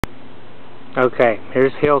Okay,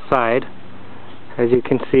 here's Hillside. As you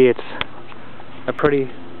can see, it's a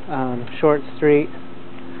pretty short street,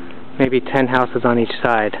 maybe 10 houses on each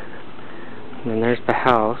side. And then there's the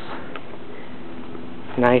house.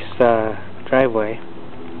 Nice driveway.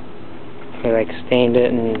 They like stained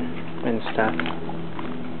it and stuff.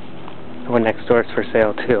 The one next door is for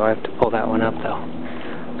sale too. I have to pull that one up though.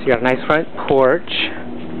 So you got a nice front porch,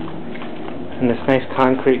 and this nice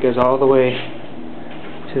concrete goes all the way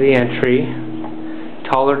to the entry.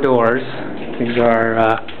 Taller doors. These are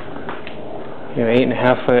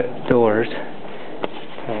 8.5 foot doors.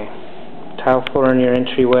 Okay. Tile floor in your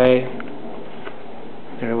entryway.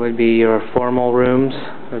 There would be your formal rooms.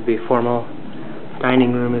 There would be formal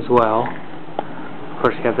dining room as well. Of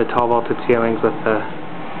course, you have the tall vaulted ceilings with the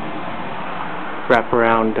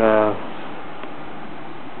wraparound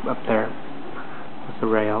up there with the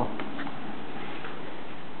rail.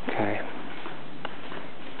 Okay.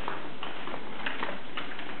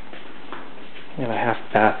 We have a half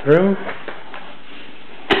bathroom.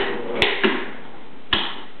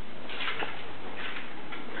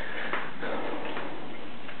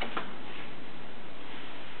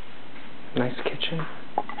 Nice kitchen.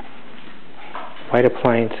 White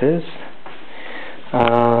appliances.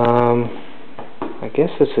 I guess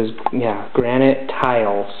this is, granite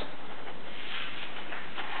tiles.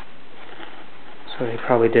 So they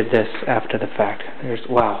probably did this after the fact.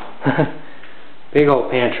 Wow. Big old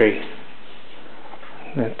pantry.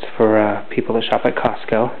 That's for people that shop at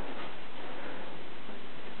Costco.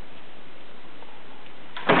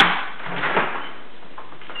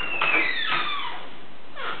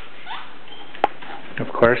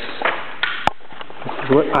 Of course, this is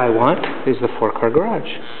what I want, is the 4-car garage.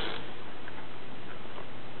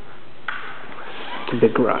 It's a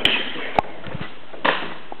big garage.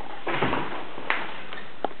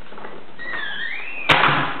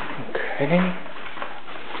 Okay.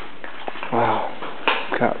 Wow.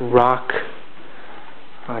 Got rock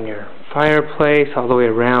on your fireplace all the way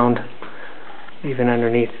around, even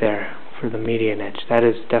underneath there for the median edge. That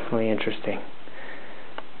is definitely interesting.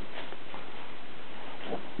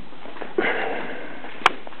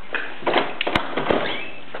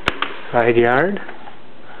 Side yard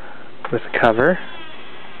with a cover.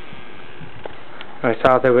 I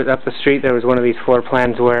saw there was up the street there was one of these floor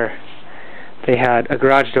plans where they had a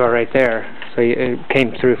garage door right there, so it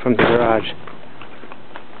came through from the garage.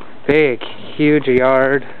 Big, huge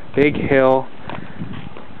yard, big hill.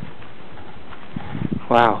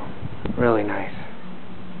 Wow, really nice.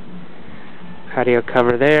 Patio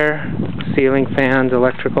cover there, ceiling fans,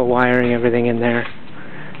 electrical wiring, everything in there.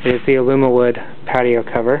 It is the Alumawood patio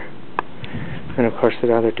cover. And of course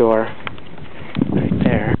the other door right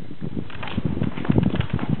there.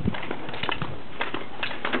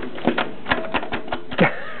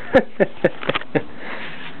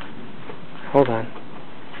 Hold on.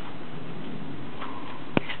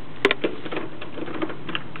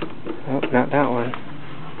 Oh, not that one.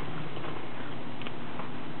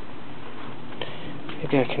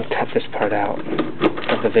 Maybe I can cut this part out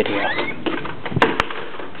of the video.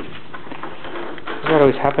 That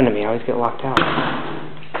always happened to me. I always get locked out.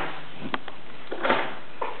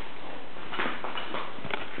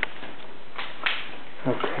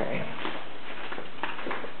 Okay.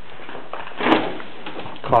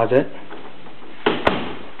 Closet.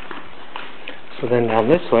 So then down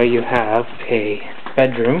this way you have a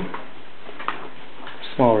bedroom.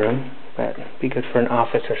 Small room, but be good for an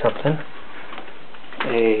office or something.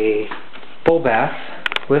 A full bath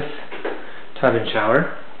with tub and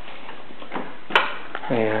shower.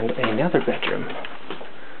 And another bedroom.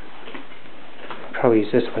 Probably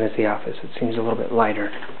use this one as the office. It seems a little bit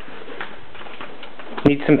lighter.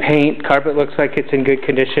 Needs some paint. Carpet looks like it's in good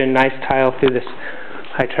condition. Nice tile through this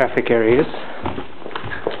high traffic areas.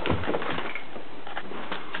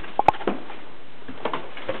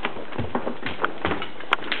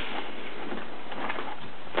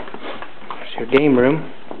 There's your game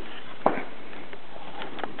room.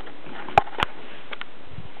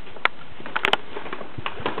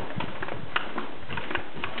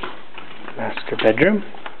 Master bedroom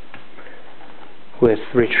with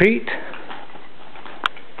retreat.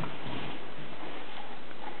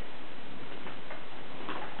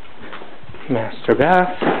 Master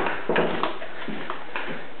bath.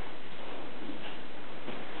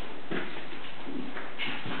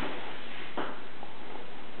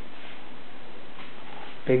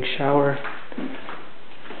 Big shower.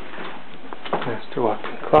 Master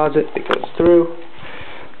walk-in closet that goes through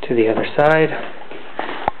to the other side.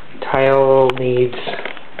 Tile needs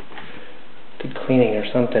good cleaning or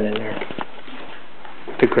something in there.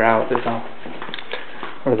 The grout is all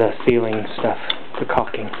or the ceiling stuff, the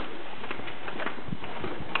caulking.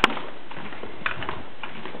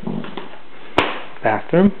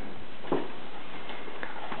 Bathroom.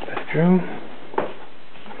 Bedroom.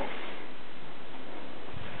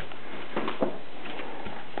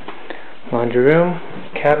 Laundry room.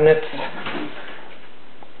 Cabinets.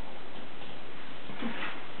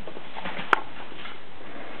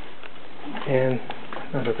 And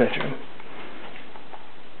another bedroom.